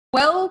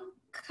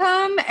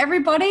Welcome,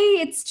 everybody.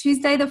 It's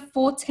Tuesday, the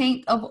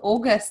 14th of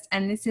August,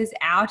 and this is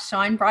our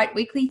Shine Bright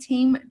Weekly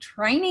Team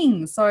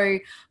Training. So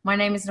my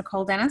name is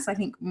Nicole Dennis. I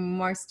think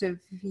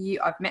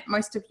I've met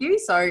most of you.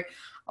 So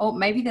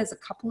maybe there's a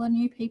couple of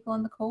new people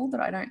on the call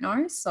that I don't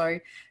know. So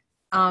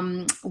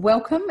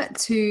welcome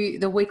to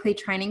the weekly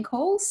training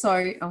call.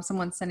 So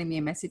someone's sending me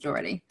a message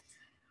already.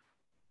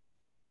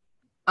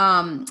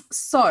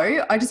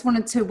 So I just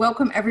wanted to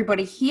welcome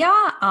everybody here.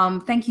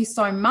 Thank you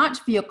so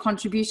much for your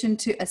contribution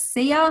to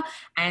ASEA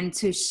and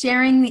to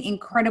sharing the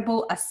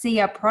incredible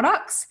ASEA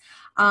products.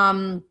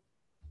 I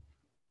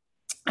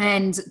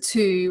can't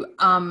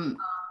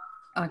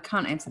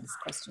answer this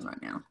question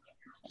right now.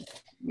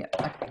 Yep,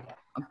 okay,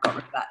 I've got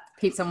rid of that.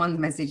 Someone's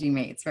messaging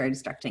me. It's very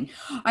distracting.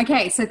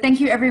 Okay, so thank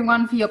you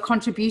everyone for your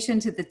contribution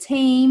to the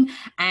team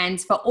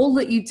and for all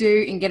that you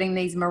do in getting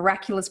these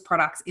miraculous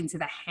products into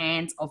the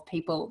hands of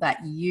people that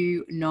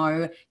you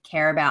know,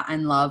 care about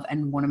and love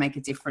and want to make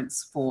a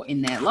difference for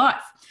in their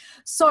life.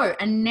 So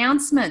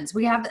announcements.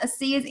 We have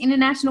ASEA's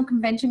International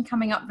Convention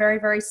coming up very,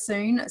 very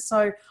soon.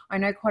 So I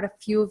know quite a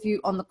few of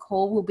you on the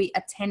call will be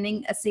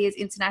attending ASEA's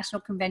International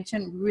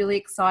Convention. Really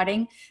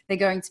exciting. They're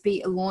going to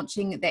be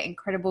launching their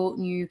incredible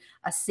new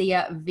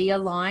ASEA Via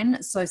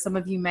line. So some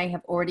of you may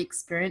have already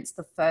experienced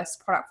the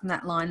first product from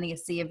that line, the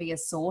ASEA Via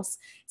Source.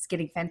 It's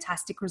getting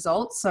fantastic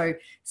results. So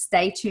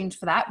stay tuned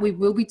for that. We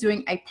will be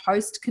doing a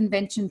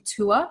post-convention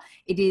tour.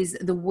 It is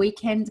the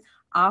weekend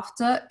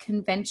after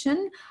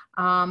convention.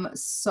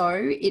 So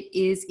it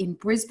is in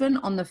Brisbane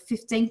on the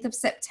 15th of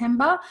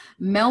September,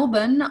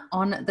 Melbourne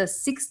on the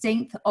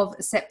 16th of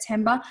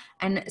September,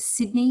 and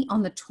Sydney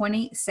on the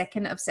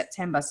 22nd of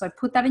September. So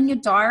put that in your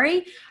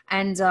diary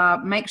and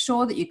make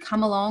sure that you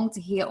come along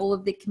to hear all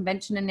of the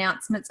convention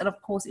announcements, and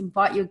of course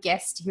invite your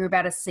guests to hear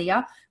about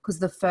ASEA, because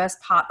the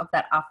first part of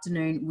that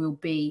afternoon will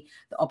be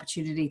the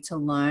opportunity to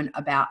learn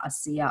about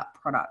ASEA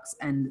products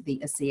and the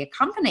ASEA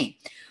company.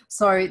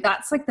 So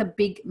that's like the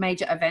big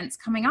major events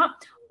coming up.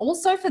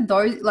 Also, for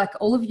those, like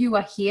all of you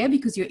are here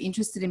because you're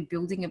interested in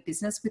building a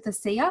business with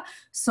ASEA.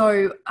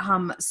 So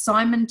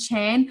Simon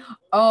Chan,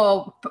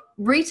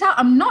 Rita,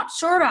 I'm not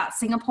sure about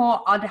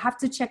Singapore. I'd have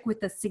to check with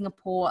the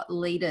Singapore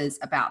leaders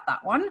about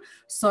that one.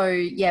 So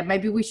yeah,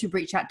 maybe we should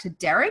reach out to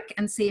Derek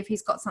and see if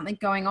he's got something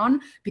going on,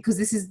 because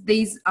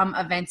these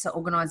events are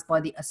organized by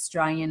the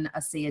Australian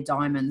ASEA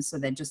Diamonds. So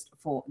they're just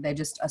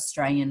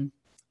Australian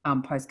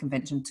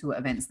post-convention tour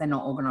events. They're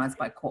not organized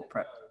by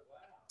corporate.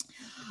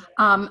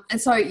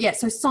 So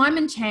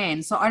Simon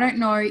Chan. So I don't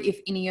know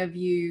if any of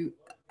you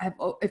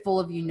if all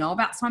of you know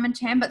about Simon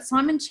Chan, but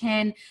Simon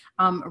Chan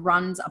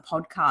runs a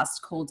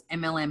podcast called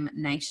MLM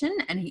Nation,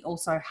 and he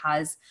also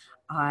has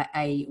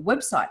a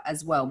website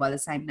as well by the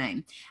same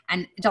name.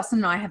 And Justin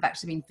and I have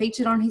actually been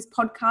featured on his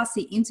podcast.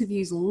 He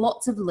interviews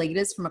lots of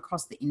leaders from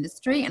across the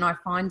industry, and I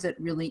find it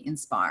really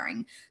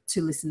inspiring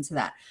to listen to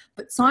that.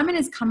 But Simon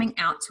is coming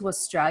out to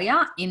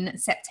Australia in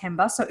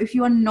September. So if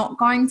you are not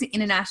going to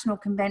International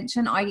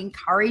Convention, I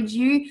encourage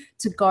you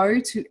to go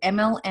to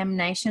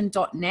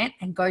mlmnation.net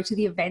and go to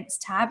the events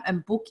tab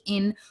and book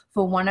in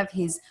for one of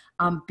his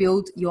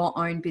build your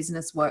own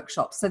business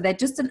workshops. So they're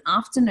just an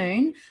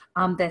afternoon.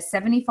 They're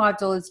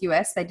 $75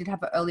 US. They did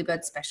have an early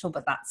bird special,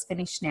 but that's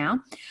finished now.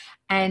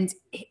 And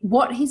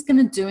what he's going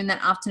to do in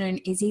that afternoon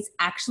is he's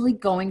actually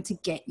going to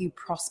get you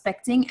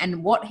prospecting.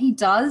 And what he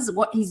does,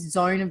 what his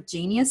zone of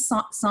genius,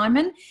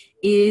 Simon,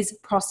 is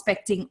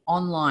prospecting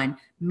online,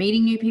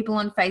 meeting new people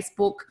on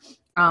Facebook,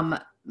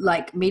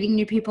 like meeting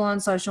new people on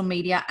social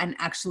media and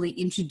actually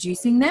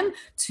introducing them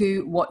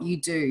to what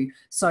you do.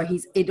 So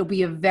it'll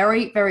be a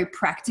very, very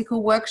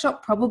practical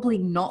workshop, probably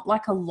not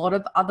like a lot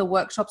of other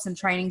workshops and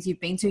trainings you've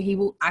been to. He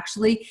will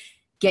actually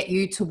get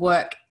you to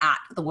work at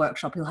the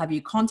workshop. He'll have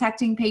you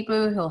contacting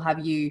people. He'll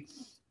have you,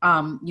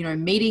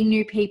 meeting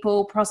new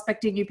people,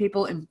 prospecting new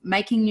people, and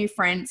making new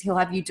friends. He'll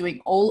have you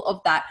doing all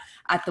of that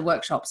at the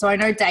workshop. So I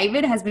know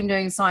David has been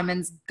doing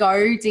Simon's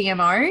Go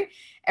DMO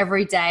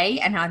every day,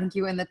 and I think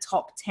you were in the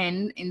top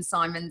 10 in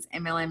Simon's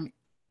MLM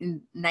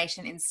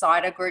Nation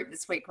Insider group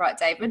this week, right,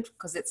 David?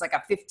 Because it's like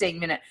a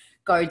 15-minute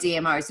Go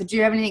DMO. So do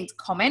you have anything to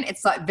comment?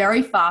 It's like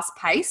very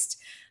fast-paced,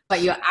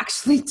 but you're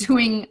actually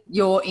doing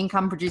your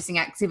income-producing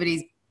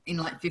activities in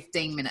like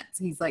 15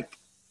 minutes.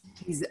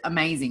 He's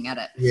amazing at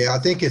it. Yeah, I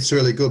think it's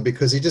really good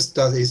because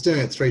he's doing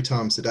it 3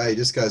 times a day. He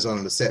just goes on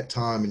at a set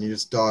time and you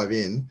just dive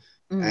in,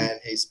 and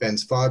he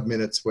spends 5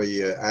 minutes where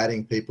you're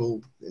adding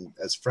people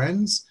as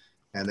friends,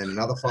 and then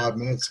another 5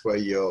 minutes where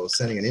you're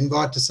sending an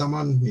invite to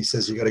someone. He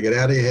says you got to get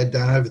out of your head,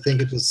 don't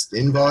overthink it, just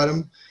invite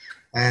them,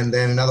 and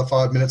then another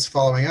 5 minutes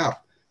following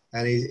up.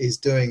 And he's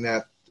doing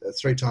that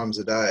 3 times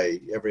a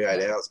day, every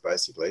 8 hours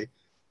basically,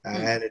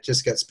 and it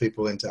just gets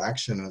people into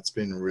action, and it's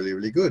been really,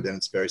 really good, and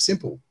it's very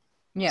simple.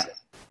 Yeah,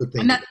 so,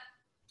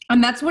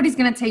 and that's what he's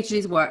going to teach at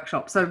his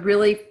workshop. So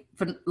really,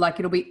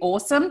 it'll be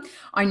awesome.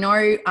 I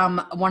know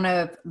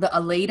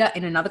a leader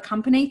in another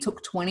company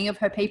took 20 of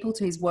her people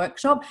to his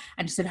workshop,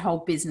 and just said whole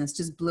business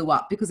just blew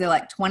up because they're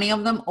like 20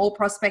 of them all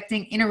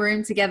prospecting in a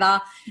room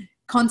together,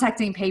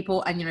 contacting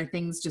people, and, you know,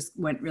 things just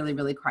went really,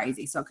 really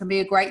crazy. So it can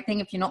be a great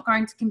thing if you're not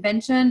going to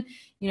convention,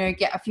 you know,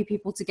 get a few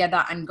people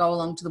together and go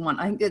along to the one.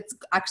 I think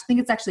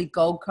it's actually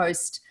Gold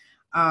Coast,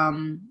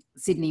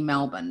 Sydney,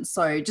 Melbourne.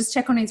 So just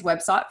check on his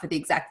website for the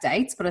exact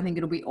dates, but I think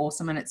it'll be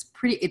awesome. And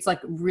it's like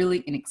really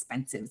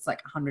inexpensive. It's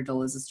like $100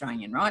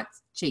 Australian, right?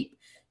 It's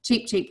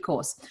cheap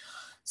course.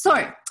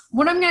 So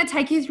what I'm going to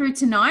take you through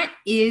tonight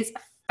is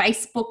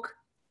Facebook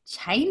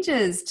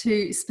changes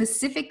to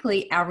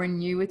specifically our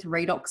Renew with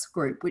Redox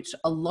group, which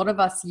a lot of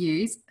us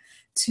use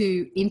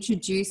to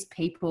introduce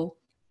people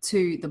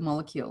to the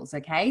molecules.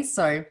 Okay.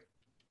 So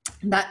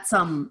that's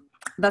what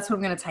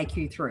I'm going to take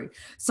you through.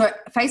 So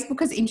Facebook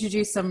has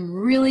introduced some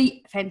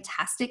really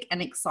fantastic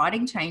and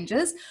exciting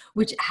changes,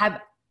 which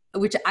are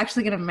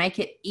actually going to make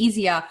it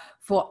easier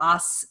for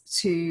us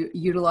to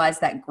utilize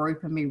that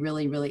group and be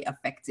really, really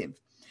effective.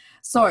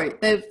 So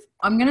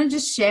I'm going to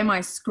just share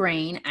my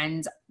screen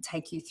and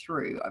take you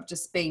through. I've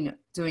just been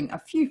doing a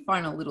few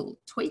final little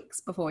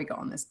tweaks before we go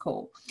on this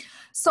call.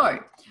 So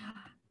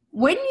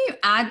when you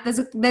add,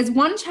 there's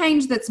one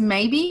change that's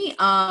maybe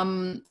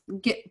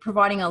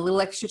providing a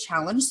little extra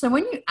challenge. So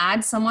when you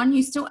add someone,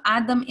 you still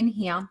add them in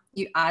here.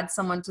 You add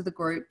someone to the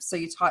group. So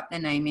you type their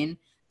name in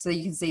so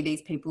you can see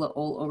these people are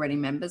all already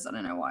members. I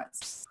don't know why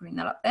it's putting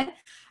that up there.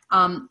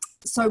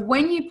 So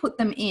when you put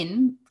them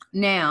in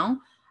now,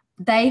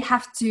 they'll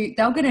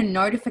get a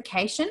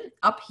notification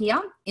up here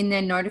in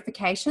their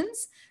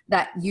notifications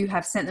that you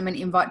have sent them an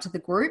invite to the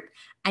group.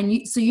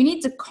 And so you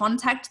need to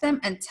contact them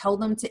and tell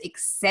them to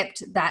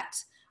accept that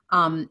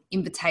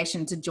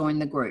invitation to join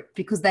the group,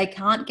 because they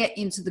can't get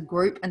into the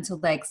group until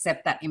they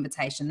accept that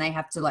invitation. They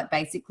have to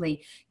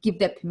basically give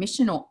their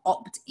permission or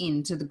opt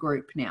in to the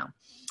group now.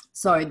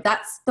 So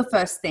that's the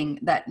first thing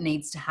that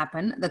needs to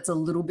happen. That's a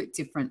little bit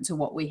different to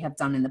what we have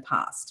done in the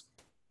past.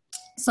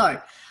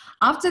 So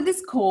after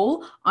this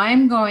call,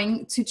 I'm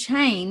going to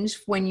change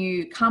when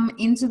you come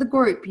into the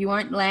group. You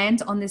won't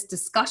land on this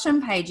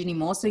discussion page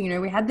anymore. So, you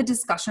know, we had the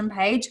discussion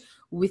page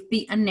with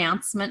the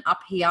announcement up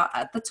here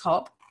at the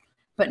top,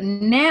 but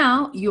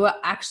now you are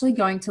actually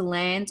going to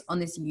land on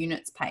this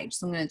units page.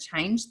 So I'm going to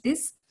change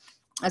this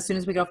as soon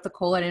as we get off the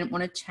call. I didn't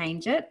want to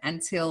change it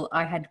until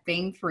I had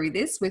been through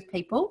this with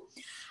people.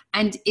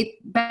 And it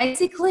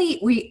basically,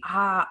 we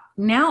are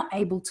now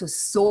able to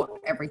sort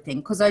everything,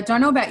 because I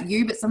don't know about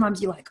you, but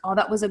sometimes you're like, oh,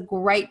 that was a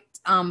great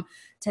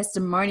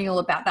testimonial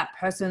about that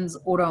person's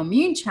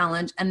autoimmune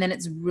challenge. And then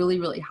it's really,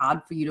 really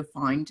hard for you to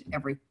find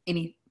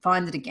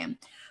it again.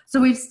 So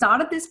we've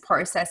started this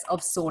process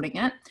of sorting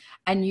it,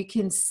 and you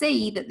can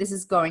see that this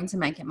is going to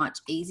make it much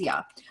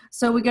easier.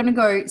 So we're going to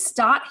go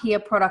start here,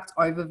 product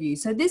overview.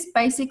 So this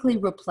basically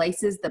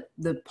replaces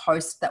the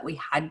post that we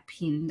had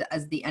pinned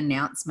as the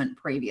announcement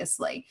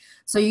previously.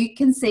 So you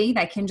can see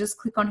they can just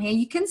click on here.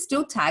 You can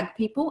still tag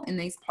people in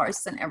these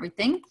posts and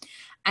everything.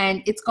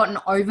 And it's got an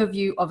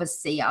overview of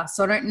ASEA.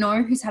 So I don't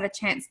know who's had a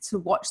chance to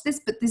watch this,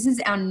 but this is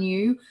our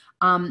new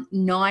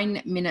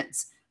 9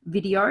 minutes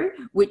video,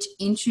 which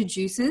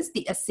introduces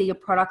the ASEA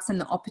products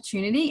and the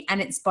opportunity, and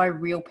it's by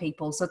real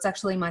people. So it's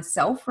actually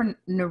myself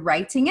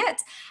narrating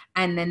it,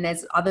 and then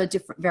there's other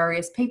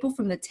various people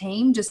from the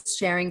team just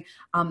sharing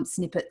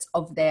snippets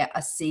of their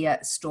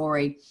ASEA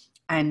story.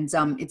 And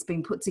it's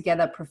been put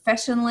together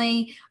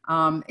professionally.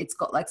 It's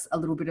got like a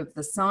little bit of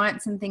the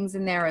science and things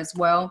in there as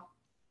well.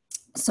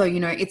 So, you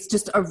know, it's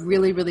just a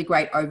really, really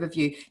great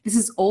overview. This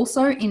is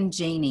also in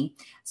Genie.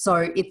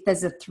 So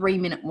there's a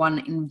 3-minute one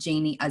in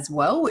Genie as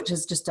well, which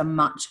is just a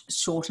much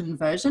shortened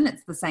version.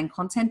 It's the same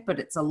content, but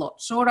it's a lot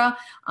shorter.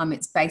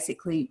 It's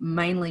basically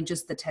mainly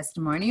just the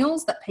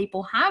testimonials that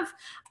people have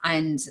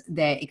and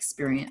their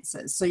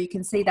experiences. So you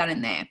can see that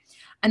in there.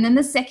 And then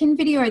the second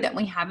video that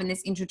we have in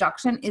this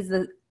introduction is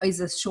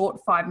a short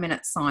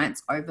 5-minute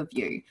science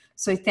overview.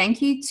 So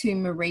thank you to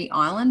Marie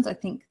Island. I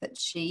think that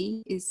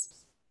she is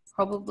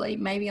probably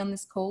maybe on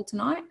this call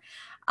tonight.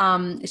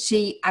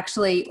 She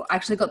actually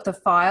got the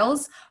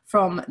files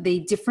from the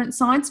different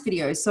science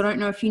videos. So I don't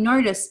know if you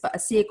noticed, but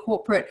ASEA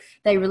Corporate,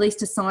 they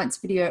released a science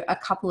video a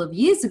couple of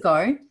years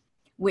ago,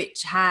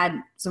 which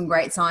had some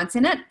great science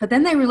in it. But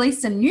then they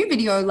released a new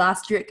video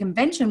last year at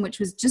convention, which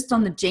was just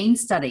on the gene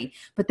study.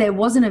 But there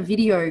wasn't a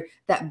video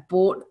that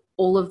brought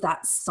all of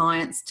that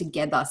science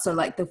together. So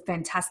like the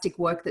fantastic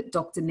work that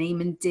Dr.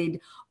 Neiman did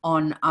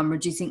on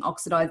reducing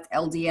oxidized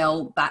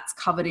LDL, that's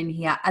covered in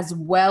here, as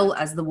well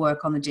as the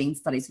work on the gene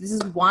study. So this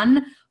is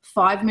one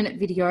 5-minute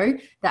video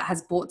that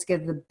has brought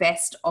together the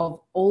best of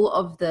all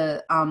of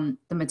the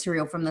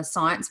material from the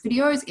science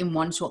videos in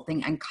one short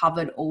thing, and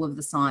covered all of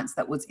the science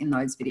that was in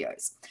those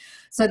videos.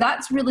 So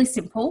that's really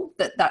simple.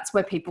 That's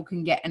where people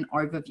can get an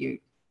overview.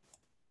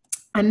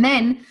 And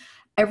then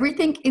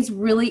everything is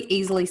really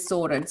easily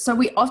sorted. So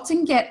we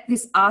often get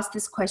asked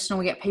this question, or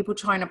we get people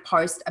trying to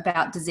post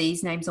about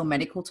disease names or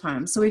medical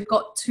terms. So we've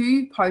got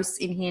 2 posts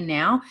in here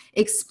now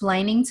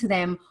explaining to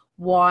them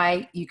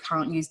why you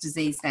can't use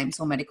disease names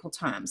or medical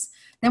terms.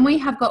 Then we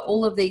have got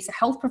all of these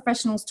health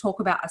professionals talk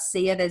about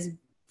ASEA. There's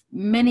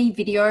many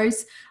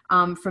videos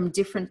from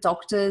different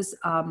doctors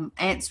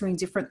answering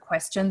different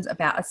questions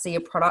about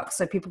ASEA products,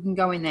 so people can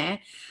go in there.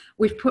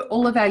 We've put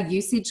all of our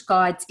usage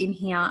guides in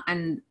here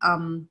and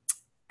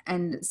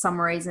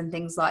summaries and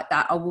things like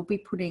that. I will be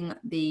putting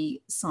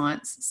the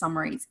science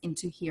summaries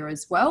into here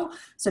as well,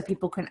 so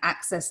people can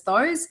access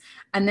those.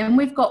 And then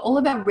we've got all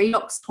of our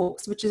redox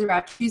talks, which is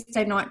our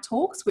Tuesday night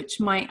talks, which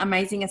my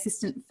amazing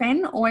assistant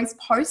Fen always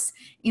posts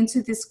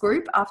into this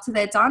group after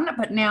they're done.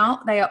 But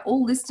now they are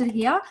all listed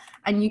here,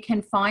 and you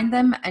can find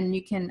them, and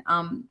you can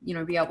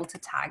be able to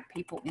tag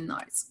people in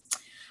those.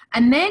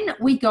 And then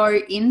we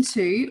go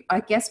into, I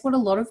guess, what a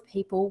lot of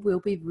people will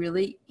be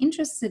really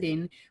interested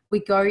in. We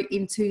go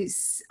into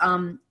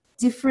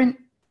different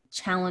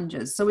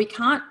challenges. So we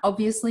can't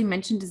obviously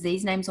mention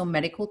disease names or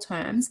medical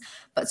terms,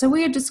 but so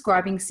we are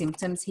describing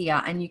symptoms here,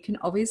 and you can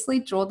obviously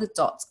draw the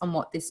dots on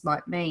what this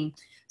might mean.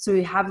 So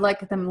we have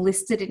like them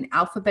listed in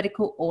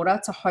alphabetical order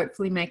to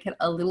hopefully make it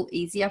a little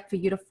easier for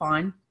you to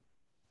find.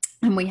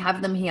 And we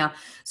have them here.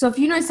 So if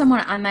you know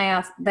someone and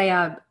they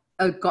are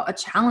got a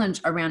challenge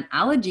around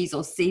allergies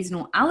or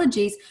seasonal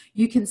allergies,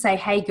 you can say,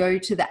 hey, go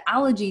to the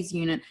allergies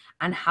unit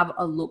and have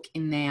a look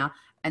in there,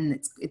 and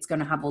it's going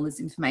to have all this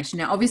information.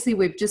 Now, obviously,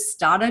 we've just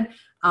started.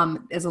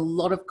 There's a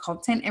lot of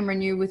content in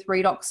Renew with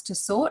Redox to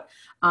sort,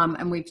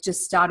 and we've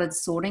just started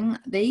sorting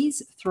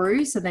these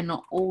through, so they're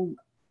not all,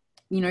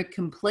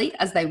 complete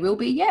as they will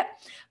be yet,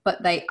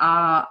 but they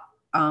are,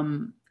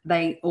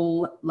 they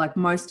all, like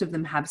most of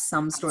them have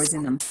some stories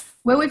in them.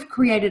 Where we've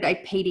created a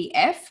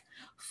PDF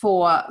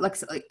for, like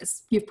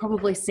you've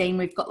probably seen,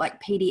 we've got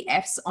like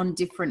PDFs on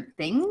different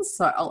things.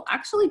 So I'll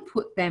actually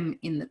put them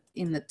in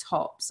the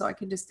top. So I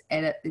can just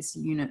edit this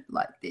unit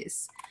like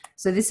this.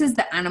 So this is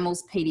the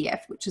animals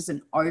PDF, which is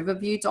an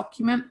overview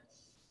document.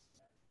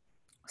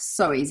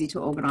 So easy to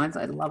organize.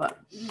 I love it.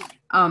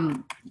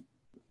 And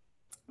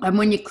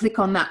when you click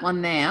on that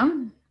one there,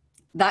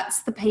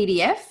 that's the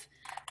PDF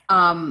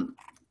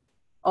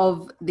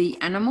of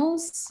the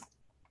animals.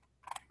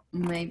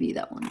 Maybe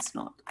that one's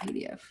not the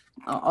PDF.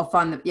 I'll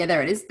find the, yeah,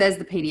 there it is. There's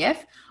the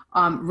PDF.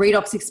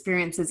 Redox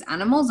experiences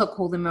animals. I'll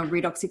call them a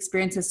redox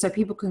experiences, so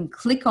people can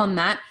click on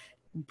that,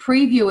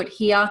 preview it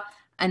here,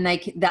 and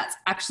that's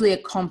actually a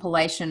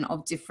compilation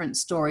of different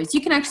stories.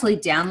 You can actually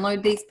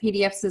download these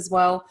PDFs as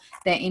well.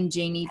 They're in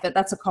Genie, but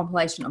that's a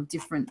compilation of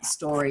different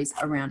stories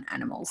around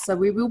animals. So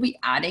we will be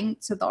adding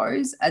to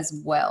those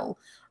as well.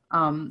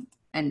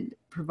 And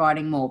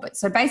providing more. But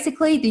so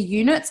basically the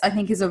units, I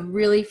think, is a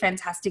really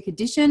fantastic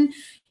addition.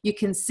 You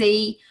can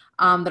see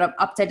that I've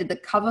updated the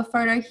cover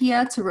photo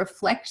here to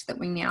reflect that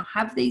we now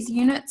have these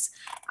units.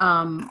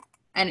 And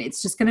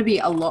it's just going to be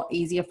a lot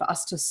easier for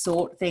us to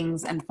sort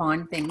things and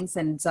find things.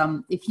 And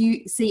if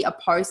you see a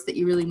post that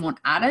you really want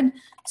added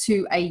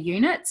to a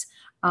unit,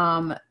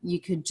 you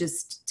could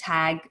just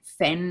tag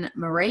Fen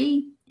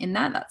Marie in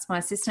that. That's my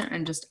assistant,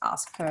 and just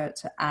ask her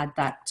to add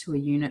that to a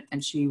unit,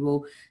 and she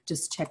will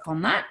just check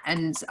on that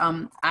and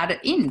add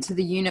it into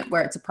the unit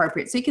where it's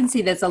appropriate. So you can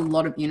see there's a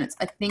lot of units.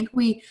 I think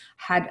we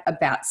had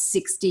about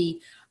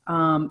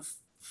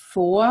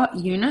 64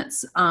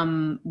 units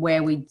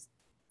where we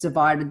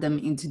divided them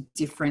into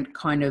different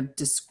kind of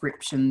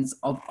descriptions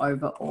of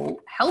overall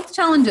health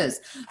challenges.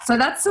 So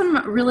that's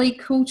some really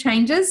cool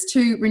changes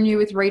to Renew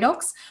with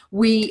Redox.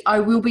 I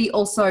will be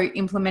also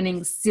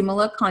implementing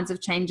similar kinds of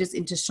changes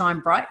into Shine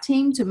Bright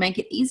Team to make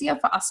it easier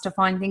for us to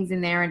find things in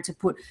there, and to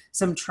put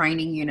some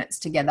training units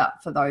together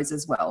for those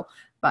as well.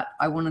 But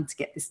I wanted to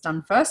get this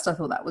done first. I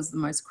thought that was the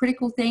most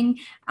critical thing.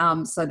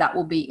 So that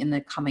will be in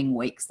the coming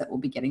weeks that we'll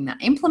be getting that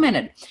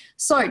implemented.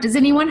 So does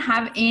anyone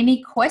have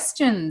any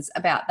questions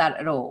about that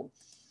at all?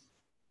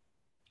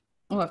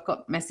 Oh, I've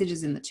got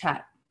messages in the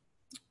chat.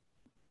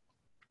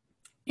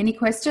 Any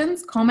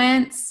questions,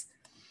 comments?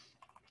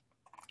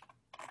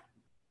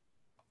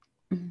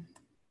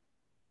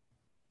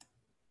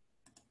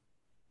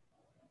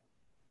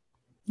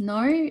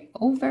 No,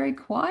 all very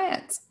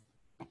quiet.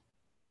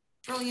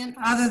 Brilliant,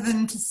 other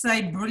than to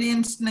say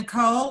brilliant,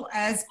 Nicole,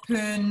 as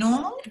per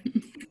normal.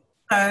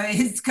 So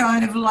it's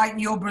kind of like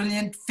you're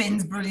brilliant,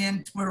 Fen's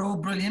brilliant, we're all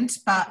brilliant,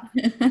 but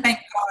thank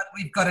God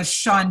we've got a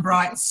Shine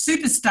Bright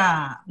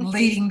superstar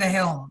leading the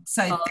helm.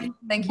 So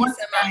thank you so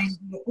much.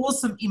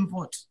 Awesome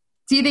input.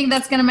 Do you think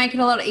that's going to make it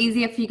a lot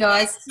easier for you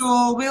guys?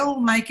 Sure will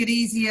make it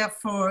easier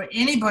for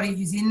anybody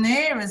who's in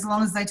there, as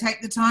long as they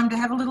take the time to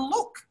have a little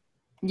look.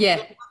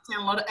 Yeah.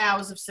 A lot of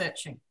hours of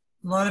searching.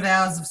 A lot of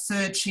hours of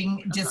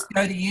searching. Just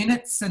go to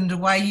units and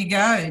away you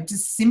go. It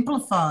just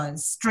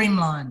simplifies,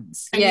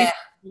 streamlines. Yeah.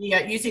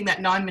 Using that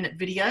 9-minute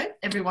video,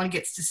 everyone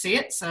gets to see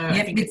it. So yep,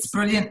 I think it's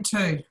brilliant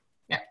too.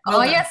 Yeah.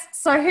 Well yes.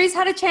 So who's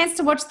had a chance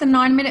to watch the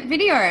 9-minute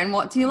video, and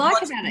what do you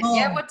like about it?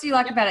 Yeah. What do you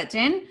like about it,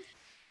 Jen?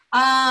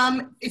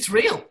 It's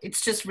real.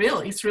 It's just real.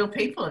 It's real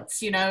people. It's,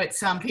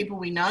 it's people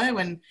we know,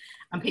 and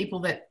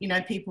people that,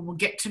 people will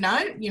get to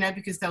know,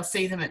 because they'll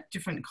see them at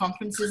different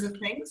conferences and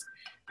things.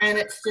 And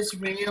it's just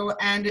real,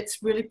 and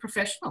it's really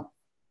professional.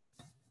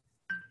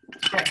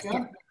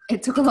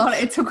 It took a lot.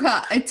 It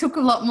took a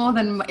lot more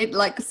than it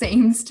like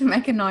seems to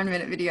make a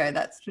 9-minute video.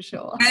 That's for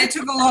sure. And it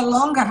took a lot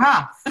longer,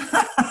 huh?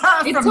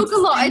 It took a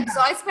lot.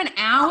 I spent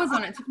hours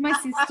on it. It took my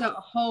sister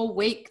a whole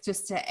week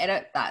just to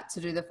edit that,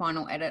 to do the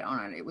final edit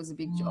on it. It was a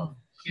big job.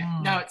 Yeah.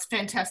 No, it's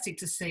fantastic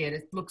to see it.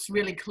 It looks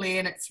really clear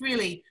and it's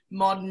really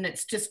modern.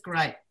 It's just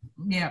great.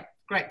 Yeah.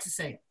 Great to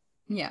see.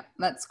 Yeah,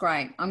 that's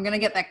great. I'm going to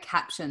get that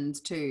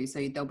captioned too.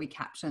 So there'll be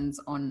captions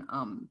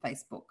on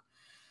Facebook.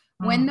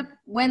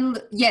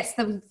 Yes,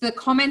 the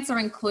comments are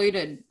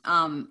included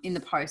in the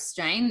post,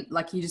 Jane.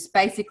 Like you just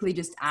basically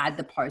just add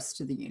the post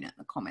to the unit.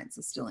 The comments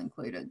are still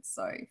included.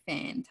 So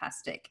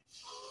fantastic.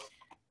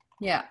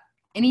 Yeah.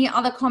 Any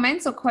other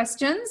comments or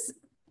questions?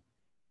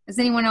 Has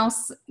anyone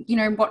else,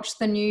 watched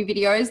the new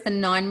videos, the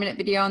 9-minute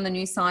video and the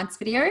new science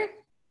video?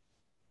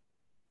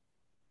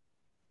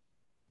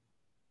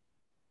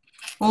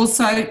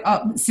 Also,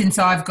 since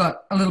I've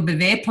got a little bit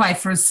of airplay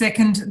for a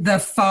second, the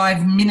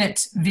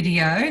 5-minute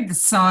video,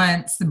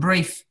 the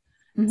brief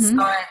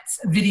science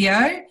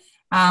video,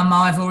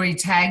 I've already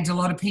tagged a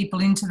lot of people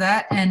into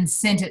that and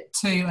sent it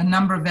to a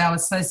number of our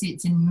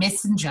associates in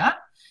Messenger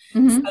so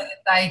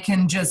that they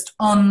can just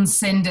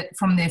send it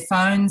from their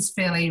phones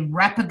fairly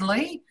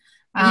rapidly.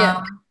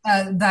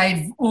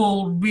 They've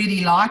all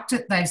really liked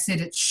it. They've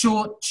said it's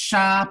short,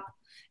 sharp,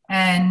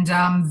 and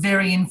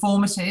very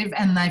informative,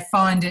 and they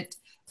find it,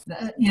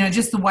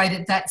 just the way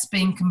that that's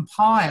been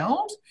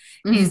compiled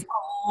is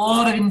a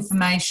lot of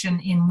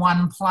information in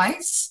one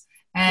place.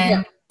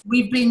 And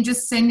we've been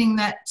just sending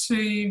that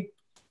to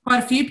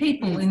quite a few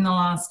people in the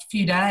last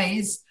few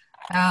days.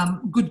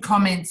 Good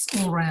comments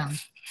all around.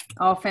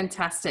 Oh,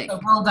 fantastic. So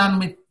well done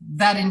with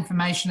that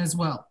information as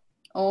well.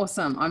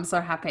 Awesome. I'm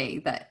so happy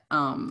that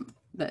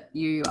that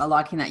you are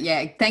liking that.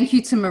 Yeah. Thank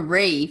you to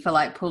Marie for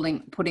like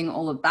putting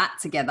all of that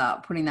together,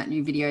 putting that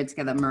new video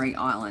together, Marie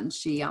Island.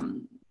 She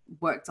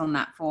worked on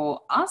that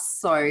for us.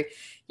 So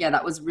yeah,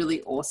 that was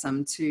really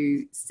awesome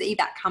to see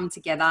that come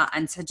together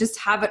and to just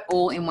have it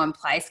all in one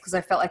place, because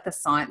I felt like the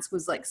science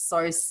was like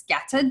so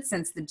scattered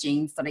since the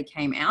gene study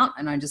came out,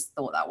 and I just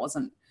thought that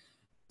wasn't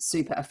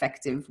super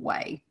effective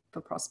way for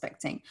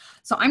prospecting.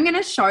 So I'm going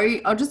to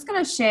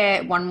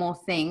share one more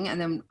thing, and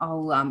then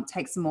I'll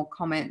take some more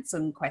comments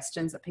and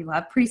questions that people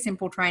have. Pretty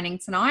simple training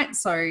tonight.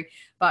 So,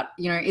 but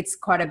it's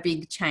quite a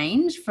big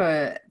change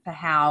for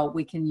how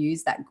we can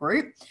use that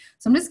group.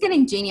 So I'm just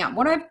getting Jeannie up.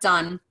 What I've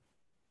done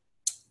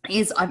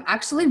is I've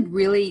actually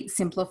really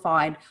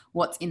simplified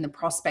what's in the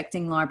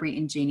prospecting library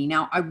in Jeannie.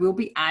 Now I will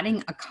be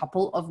adding a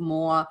couple of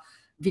more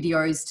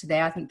videos to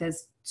there. I think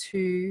there's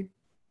 2,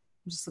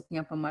 I'm just looking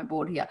up on my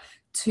board here,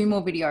 2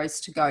 more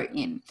videos to go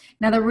in.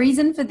 Now, the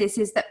reason for this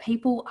is that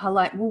people are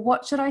like, well,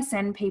 what should I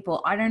send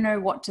people? I don't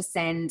know what to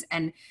send.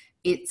 And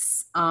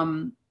it's,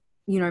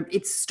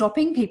 it's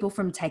stopping people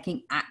from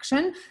taking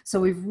action.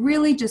 So we've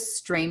really just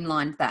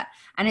streamlined that.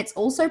 And it's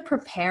also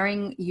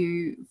preparing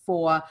you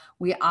for,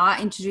 we are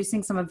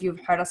introducing, some of you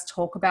have heard us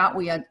talk about,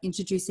 we are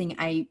introducing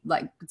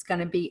it's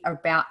going to be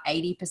about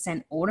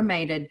 80%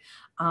 automated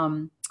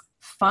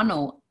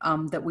funnel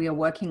that we are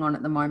working on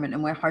at the moment,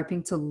 and we're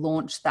hoping to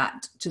launch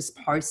that just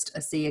post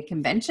ASEA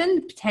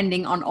convention,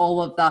 depending on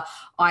all of the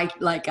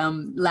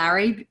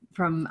Larry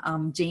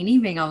from Jeannie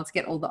being able to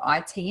get all the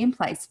IT in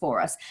place for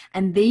us.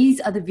 And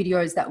these are the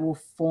videos that will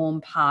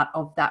form part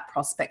of that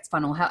prospect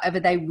funnel. However,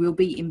 they will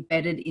be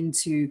embedded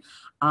into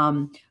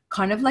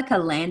kind of like a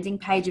landing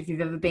page. If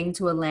you've ever been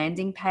to a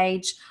landing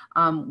page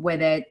where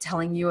they're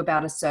telling you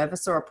about a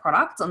service or a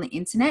product on the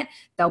internet,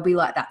 they'll be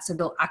like that. So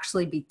there'll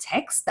actually be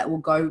text that will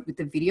go with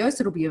the video.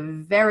 So it'll be a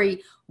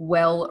very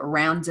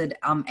well-rounded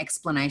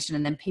explanation,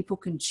 and then people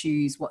can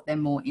choose what they're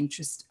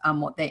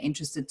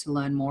interested to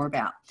learn more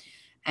about.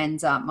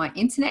 And my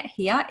internet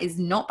here is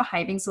not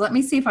behaving. So let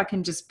me see if I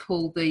can just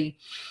pull the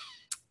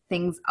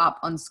things up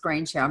on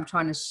screen share. I'm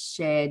trying to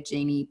share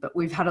Jeannie, but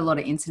we've had a lot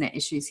of internet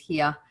issues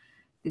here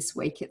this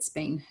week. It's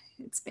been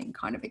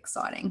kind of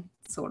exciting,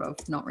 sort of,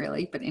 not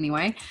really, but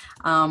anyway,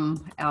 our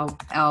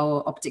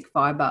optic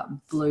fiber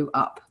blew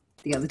up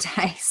the other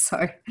day,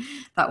 so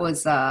that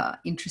was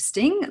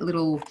interesting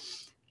little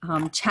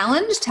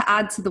challenge to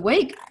add to the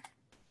week.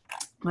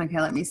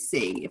 Okay, let me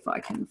see if I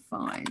can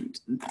find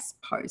this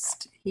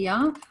post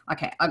here.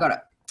 Okay, I got it.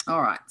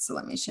 All right, so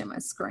let me share my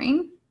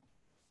screen.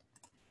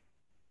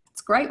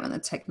 It's great when the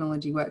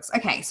technology works.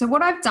 Okay, so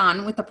what I've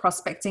done with the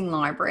prospecting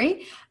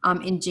library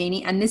in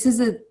Jeannie, and this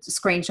is a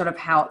screenshot of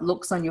how it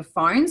looks on your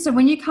phone. So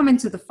when you come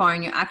into the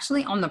phone, you're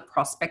actually on the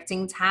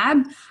prospecting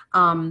tab,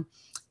 and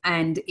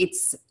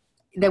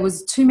there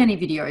was too many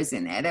videos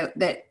in there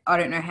that I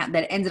don't know how,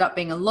 that ended up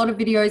being a lot of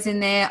videos in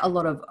there, a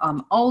lot of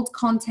old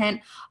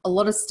content, a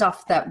lot of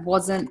stuff that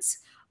wasn't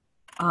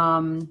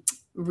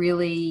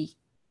really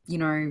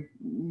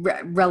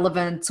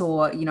relevant,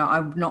 or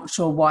I'm not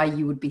sure why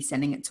you would be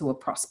sending it to a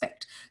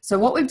prospect. So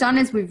what we've done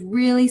is we've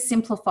really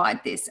simplified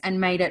this and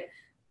made it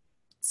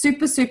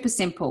Super, super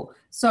simple.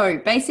 So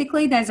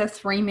basically there's a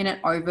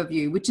 3-minute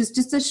overview, which is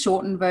just a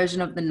shortened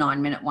version of the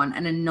 9-minute one,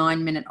 and a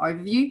 9-minute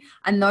overview.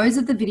 And those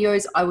are the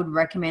videos I would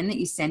recommend that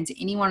you send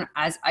to anyone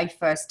as a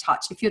first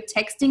touch. If you're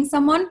texting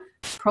someone,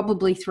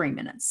 probably 3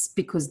 minutes,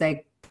 because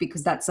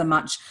that's a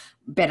much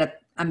better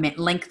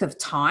length of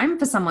time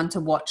for someone to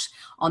watch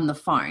on the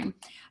phone.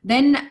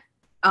 Then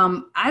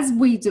as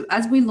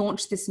we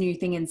launch this new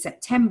thing in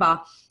September,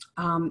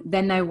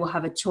 then they will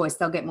have a choice.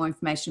 They'll get more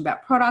information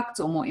about product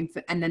or more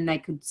info, and then they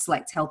could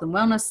select health and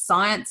wellness,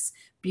 science,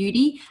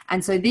 beauty.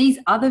 And so these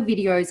other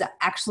videos are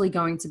actually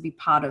going to be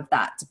part of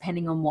that,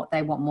 depending on what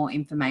they want more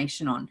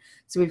information on.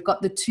 So we've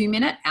got the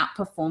 2-minute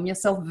outperform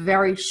yourself,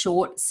 very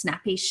short,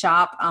 snappy,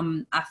 sharp,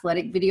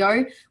 athletic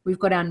video. We've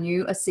got our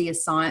new ASEA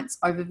Science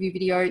overview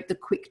video. The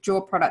quick draw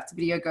product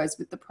video goes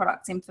with the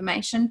product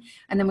information.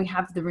 And then we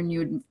have the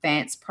renewed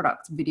advanced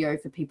product video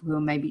for people who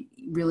are maybe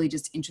really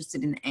just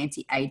interested in the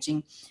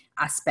anti-aging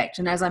aspect.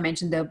 And as I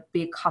mentioned, there'll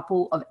be a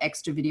couple of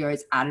extra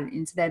videos added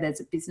into there. There's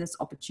a business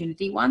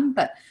opportunity one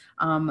that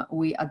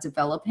we are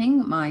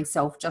developing.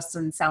 Myself,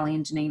 Justin, Sally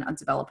and Janine are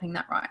developing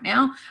that right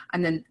now.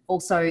 And then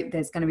also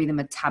there's going to be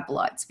the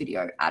metabolites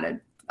video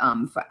added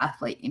for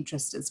athlete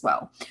interest as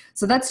well.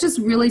 So that's just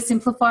really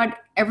simplified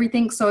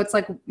everything. So it's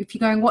like, if you're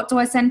going, what do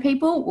I send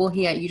people? Well,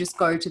 here you just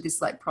go to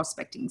this like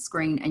prospecting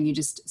screen and you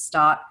just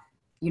start,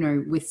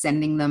 with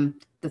sending them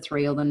the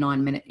 3 or the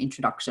 9-minute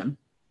introduction,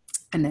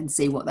 and then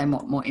see what they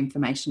want more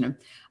information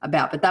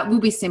about. But that will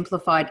be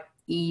simplified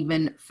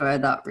even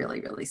further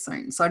really, really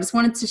soon. So I just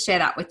wanted to share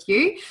that with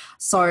you.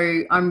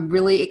 So I'm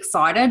really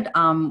excited.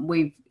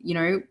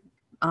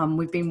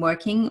 We've been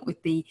working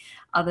with the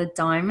other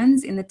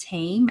diamonds in the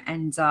team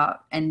and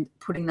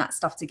putting that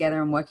stuff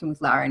together and working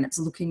with Larry, and it's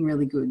looking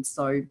really good.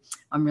 So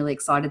I'm really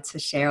excited to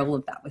share all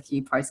of that with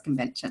you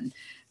post-convention,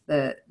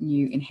 the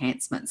new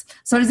enhancements.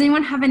 So does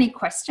anyone have any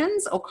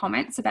questions or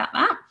comments about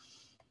that?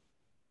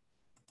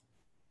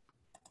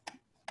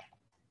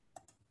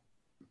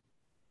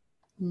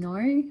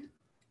 No?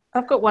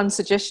 I've got one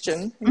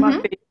suggestion. It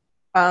might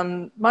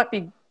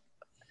be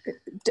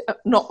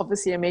not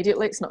obviously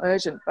immediately, it's not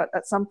urgent, but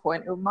at some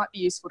point it might be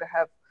useful to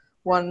have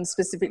one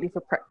specifically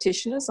for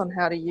practitioners on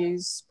how to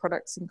use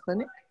products in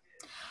clinic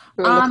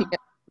who are looking at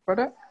the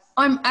product.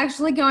 I'm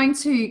actually going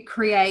to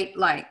create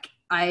like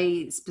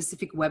a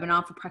specific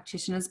webinar for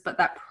practitioners, but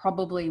that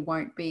probably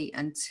won't be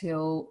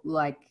until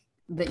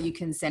that you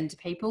can send to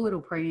people. It'll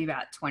probably be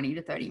about 20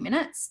 to 30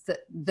 minutes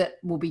that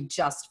will be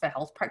just for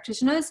health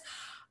practitioners.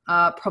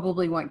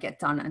 Probably won't get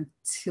done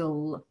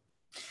until,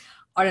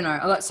 I don't know, I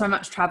got so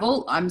much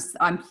travel. I'm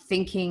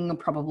thinking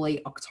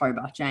probably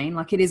October, Jane.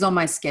 Like, it is on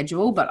my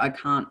schedule, but I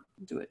can't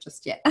do it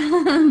just yet.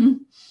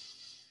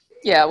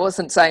 Yeah, I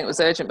wasn't saying it was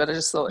urgent, but I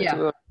just thought you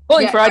were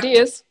calling for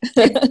ideas.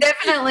 It's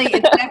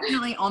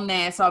definitely on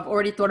there. So I've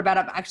already thought about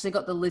it. I've actually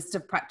got the list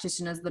of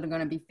practitioners that are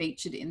going to be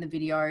featured in the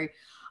video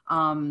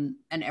and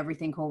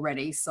everything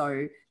already.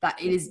 So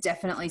that it is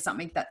definitely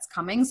something that's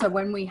coming. So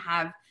when we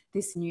have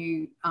this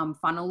new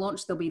funnel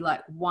launch, there'll be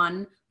like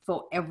one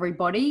for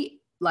everybody,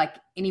 like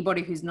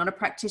anybody who's not a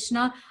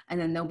practitioner, and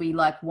then there'll be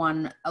like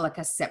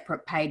a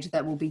separate page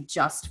that will be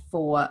just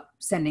for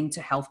sending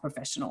to health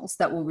professionals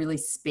that will really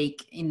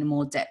speak in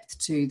more depth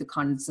to the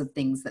kinds of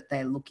things that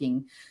they're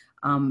looking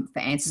for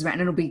answers around.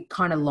 And it'll be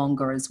kind of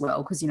longer as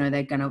well, because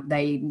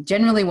they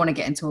generally want to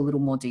get into a little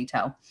more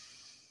detail.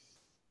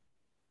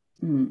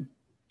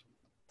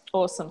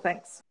 Awesome,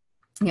 thanks.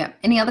 Yeah.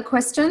 Any other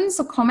questions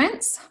or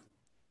comments?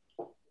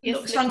 It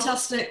looks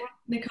fantastic,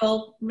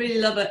 Nicole. Really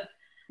love it.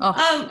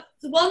 Oh.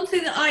 The one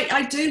thing that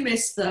I do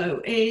miss,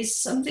 though, is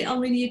something on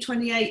Renew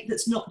 28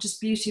 that's not just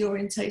beauty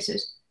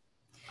orientated.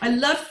 I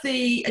love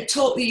the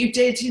talk that you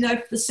did,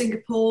 for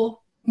Singapore.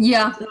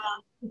 Yeah.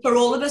 For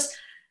all of us.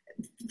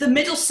 The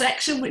middle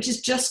section, which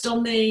is just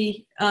on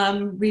the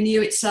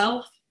Renew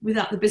itself,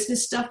 without the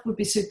business stuff, would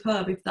be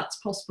superb if that's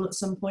possible at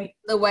some point.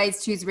 The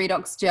ways to use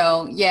redox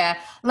gel. Yeah.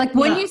 Like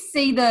when you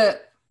see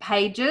the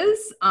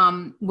pages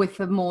with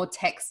the more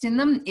text in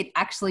them, it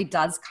actually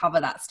does cover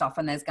that stuff,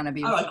 and there's going to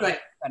be great.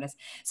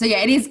 So yeah,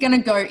 it is going to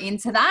go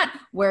into that,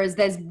 whereas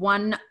there's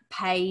one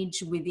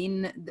page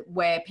within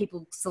where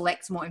people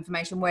select more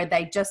information where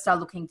they just are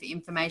looking for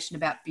information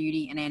about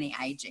beauty and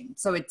anti-aging.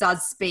 So it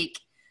does speak,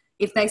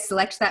 if they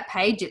select that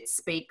page, it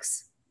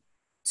speaks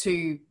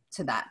to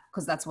that,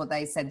 because that's what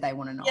they said they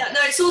want to know. Yeah, no,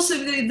 it's also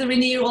the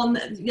Renew on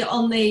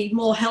the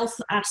more health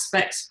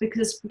aspects,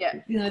 because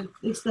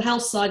it's the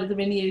health side of the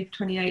Renew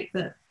 28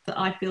 that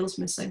I feel is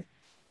missing.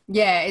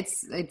 Yeah,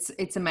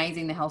 it's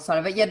amazing, the health side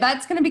of it. Yeah,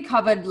 that's going to be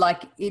covered,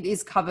 like it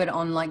is covered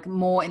on like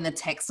more in the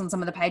text on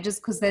some of the pages,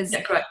 because there's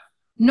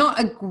not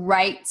a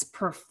great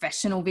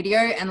professional video,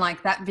 and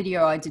like that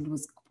video I did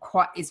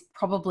is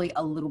probably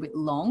a little bit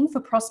long for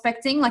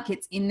prospecting. Like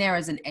it's in there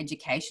as an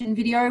education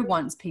video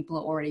once people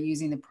are already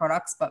using the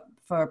products, but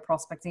for a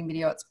prospecting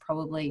video, it's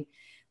probably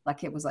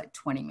like, it was like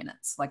 20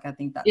 minutes. Like I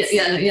think that's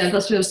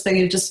that's what I was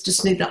thinking.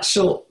 Just need that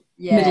short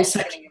middle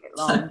section. A bit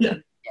long.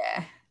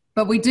 Yeah.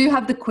 But we do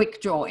have the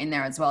quick draw in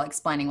there as well,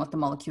 explaining what the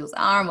molecules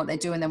are and what they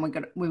do. And then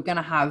we're going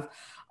to have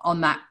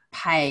on that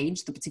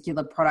page, the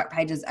particular product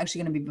page, is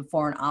actually going to be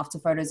before and after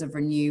photos of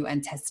Renew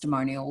and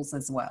testimonials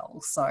as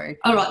well. So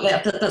all right,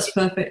 yeah, that's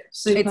perfect.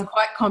 Super. it's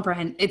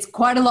quite it's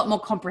quite a lot more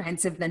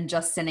comprehensive than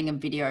just sending a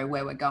video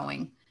where we're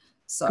going.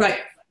 So great.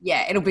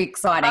 Yeah, it'll be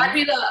exciting.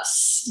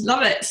 Fabulous.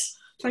 Love it.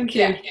 Thank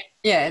you.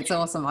 Yeah, it's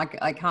awesome.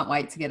 I can't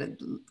wait to get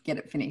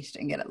it finished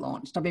and get it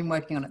launched. I've been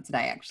working on it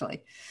today,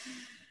 actually.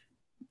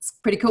 It's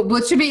pretty cool.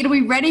 Well, it'll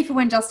be ready for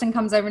when Justin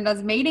comes over and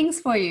does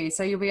meetings for you.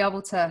 So you'll be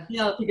able to.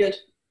 Yeah, that'll be good.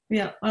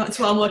 Yeah, that's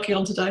what I'm working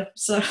on today.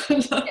 So.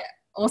 Yeah,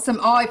 awesome.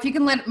 Oh, if you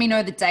can let me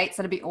know the dates,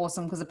 that'd be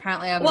awesome, because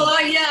apparently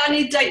I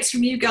need dates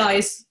from you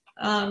guys.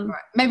 Right.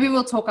 Maybe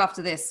we'll talk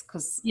after this,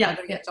 because I've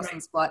got to get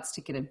Justin's flights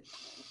ticketed.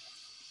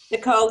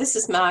 Nicole, this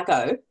is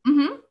Margot.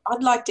 Mm-hmm.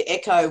 I'd like to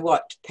echo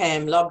what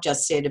Pam Lobb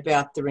just said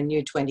about the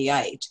Renew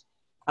 28,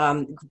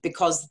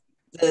 because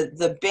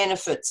the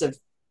benefits of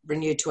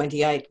Renew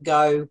 28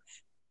 go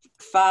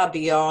far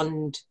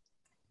beyond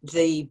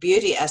the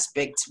beauty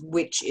aspects,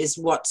 which is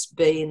what's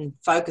been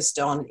focused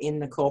on in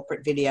the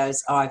corporate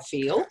videos, I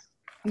feel.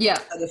 Yeah.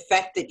 So the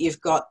fact that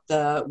you've got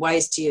the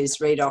ways to use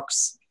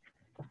redox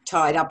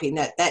tied up in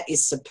that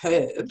is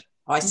superb.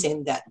 I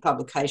send that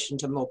publication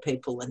to more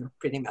people than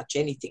pretty much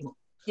anything.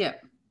 Yeah.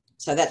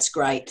 So that's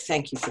great.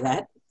 Thank you for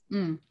that.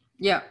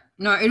 Yeah.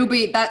 No,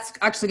 that's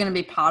actually going to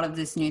be part of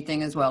this new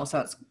thing as well.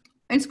 So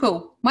it's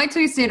cool. Wait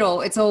till you see it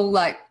all. It's all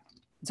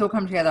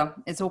come together.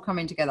 It's all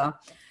coming together.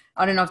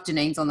 I don't know if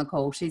Janine's on the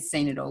call. She's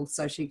seen it all.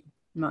 So she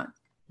might.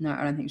 No,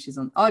 I don't think she's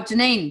on. Oh,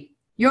 Janine,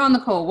 you're on the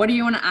call. What do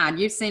you want to add?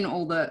 You've seen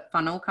all the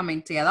funnel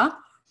coming together.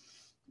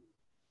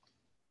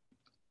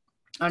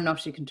 I don't know if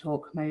she can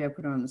talk. Maybe I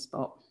put her on the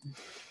spot.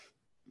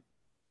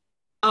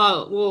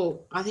 Oh,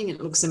 well, I think it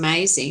looks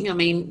amazing. I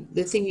mean,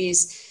 the thing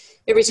is,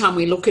 every time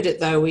we look at it,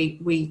 though,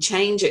 we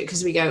change it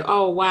because we go,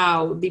 oh,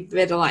 wow, it'd be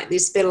better like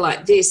this, better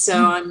like this.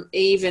 So I'm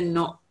even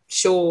not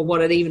sure what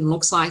it even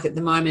looks like at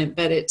the moment,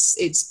 but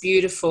it's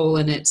beautiful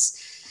and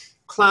it's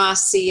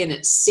classy and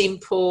it's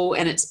simple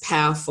and it's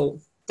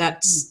powerful.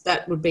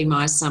 That would be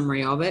my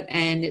summary of it.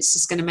 And it's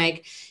just going to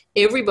make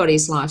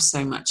everybody's life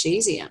so much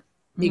easier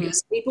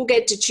because people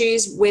get to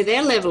choose where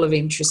their level of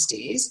interest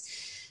is.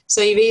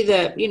 So you've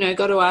either,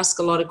 got to ask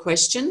a lot of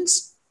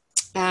questions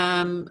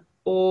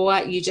or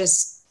you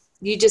just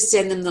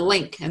send them the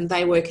link and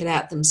they work it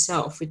out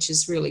themselves, which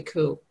is really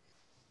cool.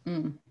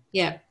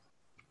 Yeah.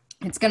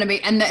 It's going to be,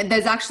 and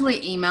there's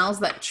actually emails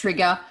that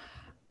trigger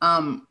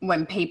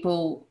when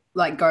people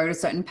go to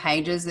certain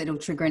pages, it'll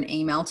trigger an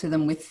email to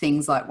them with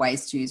things like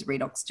ways to use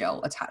redox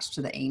gel attached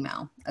to the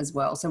email as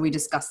well. So we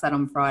discussed that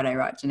on Friday,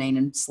 right, Janine,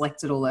 and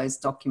selected all those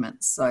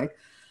documents. So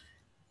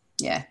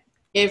yeah.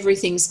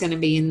 Everything's going to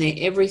be in there,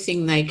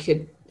 everything they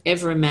could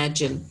ever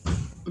imagine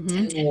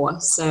and more.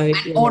 So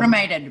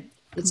automated.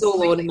 It's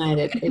all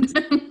automated. It's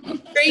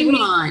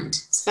streamlined.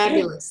 It's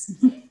fabulous.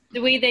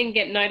 Do we then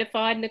get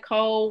notified,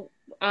 Nicole,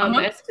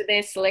 as to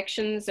their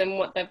selections and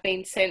what they've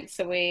been sent,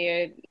 so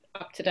we're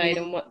up to date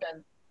on what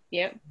they've...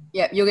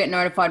 Yeah, you'll get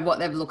notified what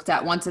they've looked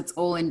at. Once it's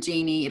all in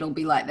Genie, it'll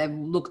be like they've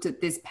looked at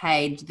this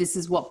page. This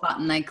is what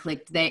button they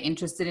clicked. They're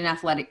interested in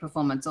athletic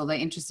performance or they're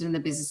interested in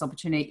the business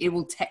opportunity.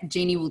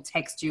 Genie will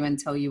text you and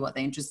tell you what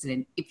they're interested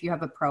in if you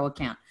have a pro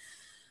account.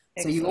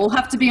 Excellent. So you all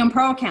have to be on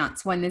pro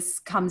accounts when this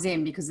comes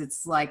in, because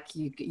it's like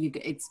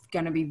it's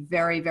going to be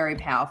very, very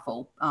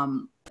powerful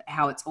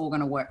how it's all going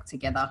to work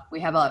together.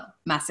 We have a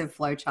massive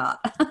flow chart.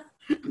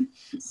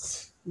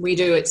 We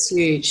do. It's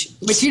huge.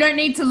 Which you don't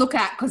need to look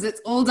at because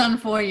it's all done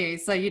for you.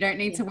 So you don't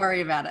need to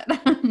worry about it.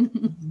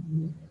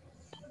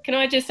 Can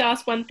I just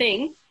ask one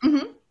thing,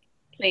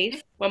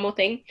 please? One more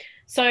thing.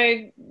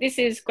 So this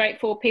is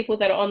great for people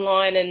that are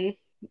online, and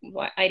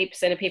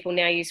 80% of people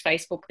now use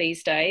Facebook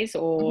these days.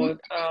 Or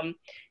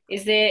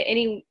is there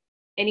any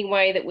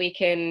way that we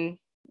can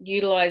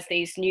utilize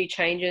these new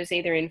changes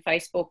either in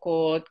Facebook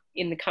or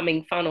in the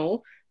coming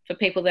funnel for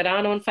people that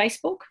aren't on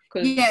Facebook?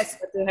 Yes.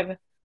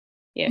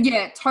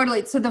 Yeah,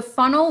 totally. So the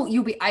funnel,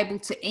 you'll be able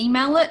to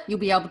email it. You'll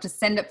be able to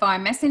send it via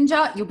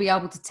Messenger. You'll be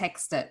able to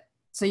text it.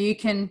 So you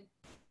can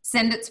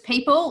send it to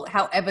people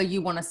however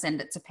you want to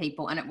send it to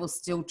people, and it will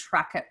still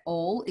track it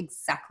all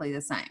exactly the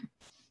same.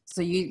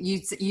 So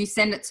you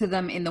send it to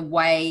them in the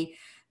way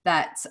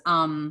that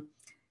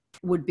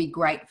would be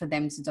great for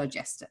them to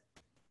digest it.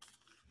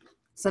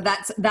 So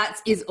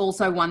that is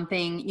also one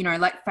thing,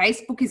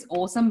 Facebook is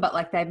awesome,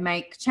 but they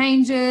make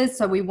changes.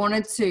 So we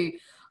wanted to...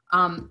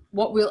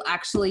 what we'll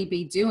actually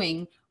be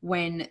doing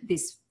when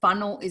this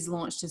funnel is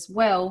launched as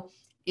well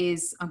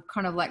is, I'm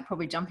kind of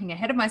probably jumping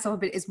ahead of myself a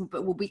bit,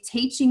 but we'll be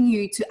teaching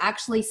you to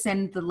actually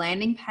send the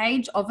landing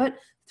page of it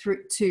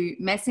through to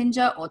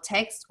Messenger or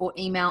text or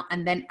email,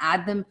 and then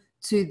add them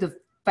to the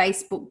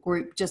Facebook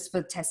group just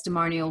for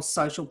testimonials,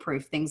 social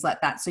proof, things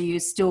like that. So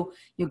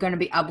you're going to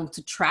be able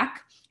to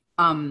track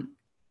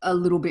a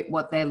little bit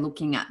what they're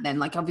looking at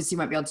then. Obviously you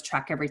won't be able to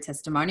track every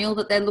testimonial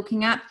that they're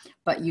looking at,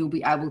 but you'll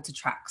be able to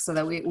track. So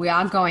that we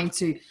are going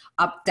to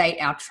update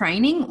our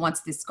training once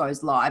this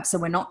goes live. So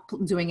we're not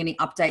doing any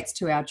updates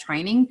to our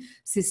training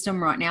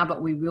system right now,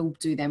 but we will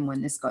do them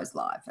when this goes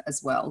live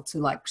as well,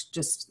 to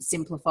just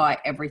simplify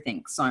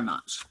everything so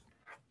much.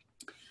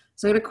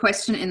 So I got a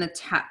question in the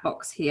chat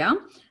box here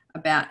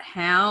about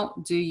how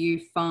do you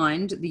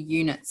find the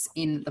units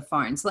in the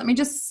phone. So let me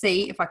just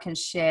see if I can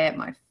share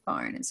my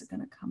phone. Is it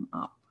going to come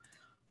up?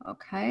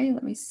 Okay,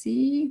 let me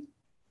see.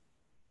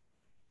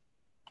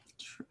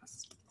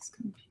 Trust this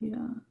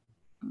computer.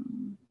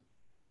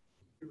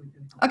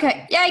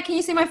 Okay, yay, can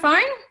you see my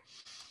phone?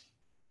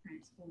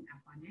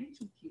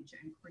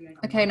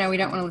 Okay, no, we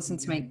don't want to listen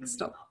to me.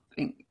 Stop.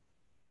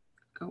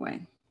 Go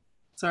away.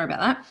 Sorry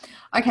about that.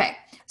 Okay,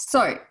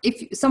 so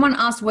if someone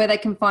asked where they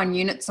can find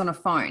units on a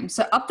phone,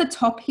 so up the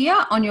top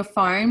here on your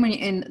phone, when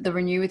you're in the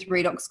Renew with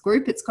Redox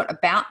group, it's got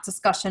about,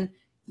 discussion,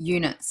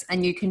 units,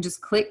 and you can just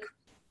click,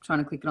 trying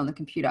to click it on the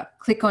computer,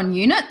 click on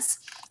units,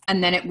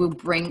 and then it will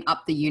bring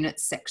up the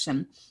units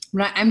section.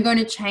 But I am going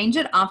to change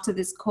it after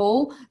this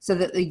call so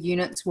that the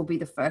units will be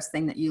the first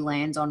thing that you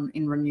land on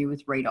in Renew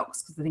with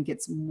Redox, because I think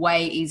it's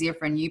way easier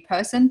for a new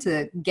person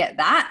to get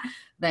that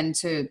than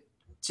to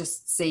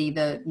just see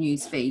the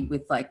news feed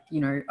with, like,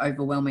 you know,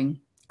 overwhelming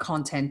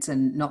content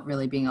and not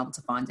really being able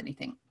to find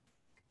anything.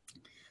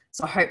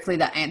 So hopefully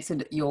that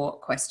answered your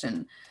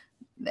question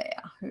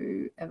there.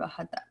 Whoever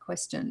had that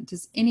question.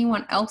 Does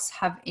anyone else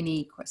have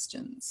any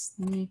questions?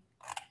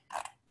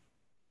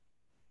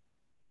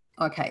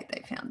 Okay,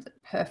 they found it.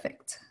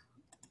 Perfect.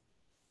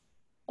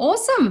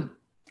 Awesome.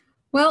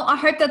 Well, I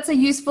hope that's a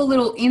useful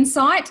little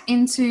insight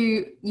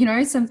into, you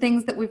know, some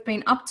things that we've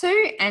been up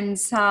to, and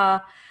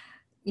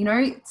you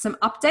know, some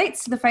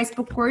updates to the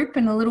Facebook group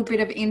and a little bit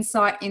of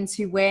insight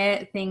into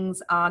where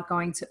things are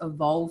going to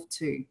evolve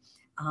to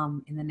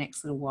in the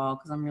next little while,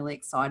 because I'm really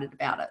excited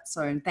about it.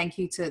 So thank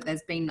you to,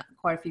 there's been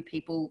quite a few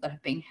people that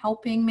have been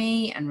helping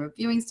me and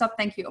reviewing stuff.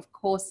 Thank you, of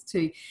course,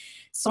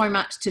 so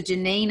much to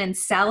Janine and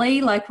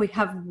Sally. Like, we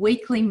have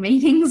weekly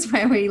meetings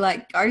where we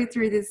like go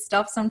through this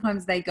stuff.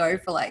 Sometimes they go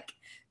for like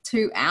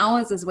 2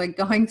 hours as we're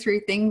going through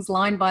things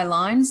line by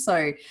line.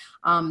 So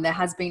there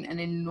has been an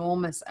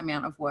enormous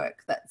amount of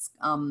work that's,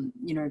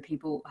 you know,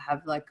 people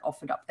have like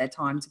offered up their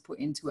time to put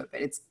into it,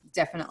 but it's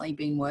definitely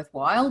been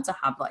worthwhile to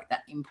have like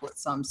that input.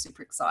 So I'm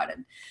super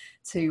excited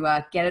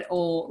to get it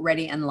all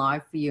ready and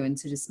live for you, and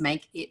to just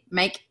make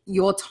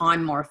your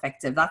time more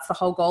effective. That's the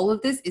whole goal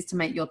of this, is to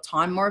make your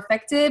time more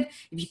effective.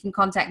 If you can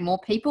contact more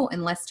people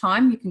in less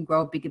time, you can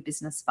grow a bigger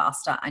business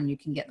faster, and you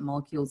can get the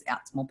molecules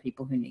out to more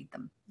people who need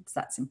them. It's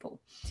that simple.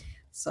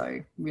 So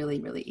really,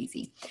 really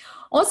easy.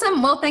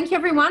 Awesome. Well, thank you,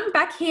 everyone.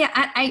 Back here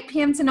at 8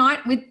 p.m. tonight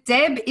with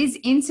Deb is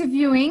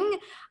interviewing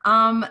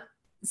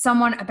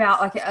someone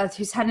about like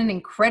who's had an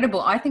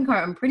incredible,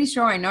 I'm pretty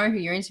sure I know who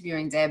you're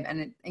interviewing, Deb, and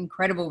an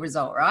incredible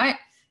result, right?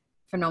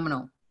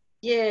 Phenomenal.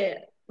 Yeah,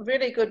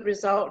 really good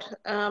result.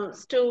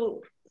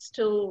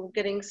 Still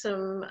getting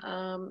some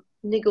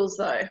niggles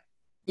though.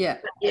 Yeah.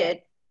 But yeah,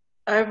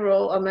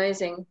 overall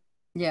amazing.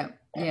 Yeah,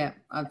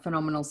 a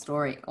phenomenal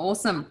story.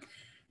 Awesome.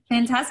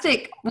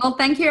 Fantastic. Well,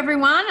 thank you,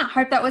 everyone. I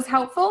hope that was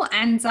helpful,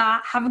 and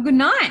have a good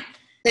night.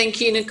 Thank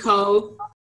you, Nicole.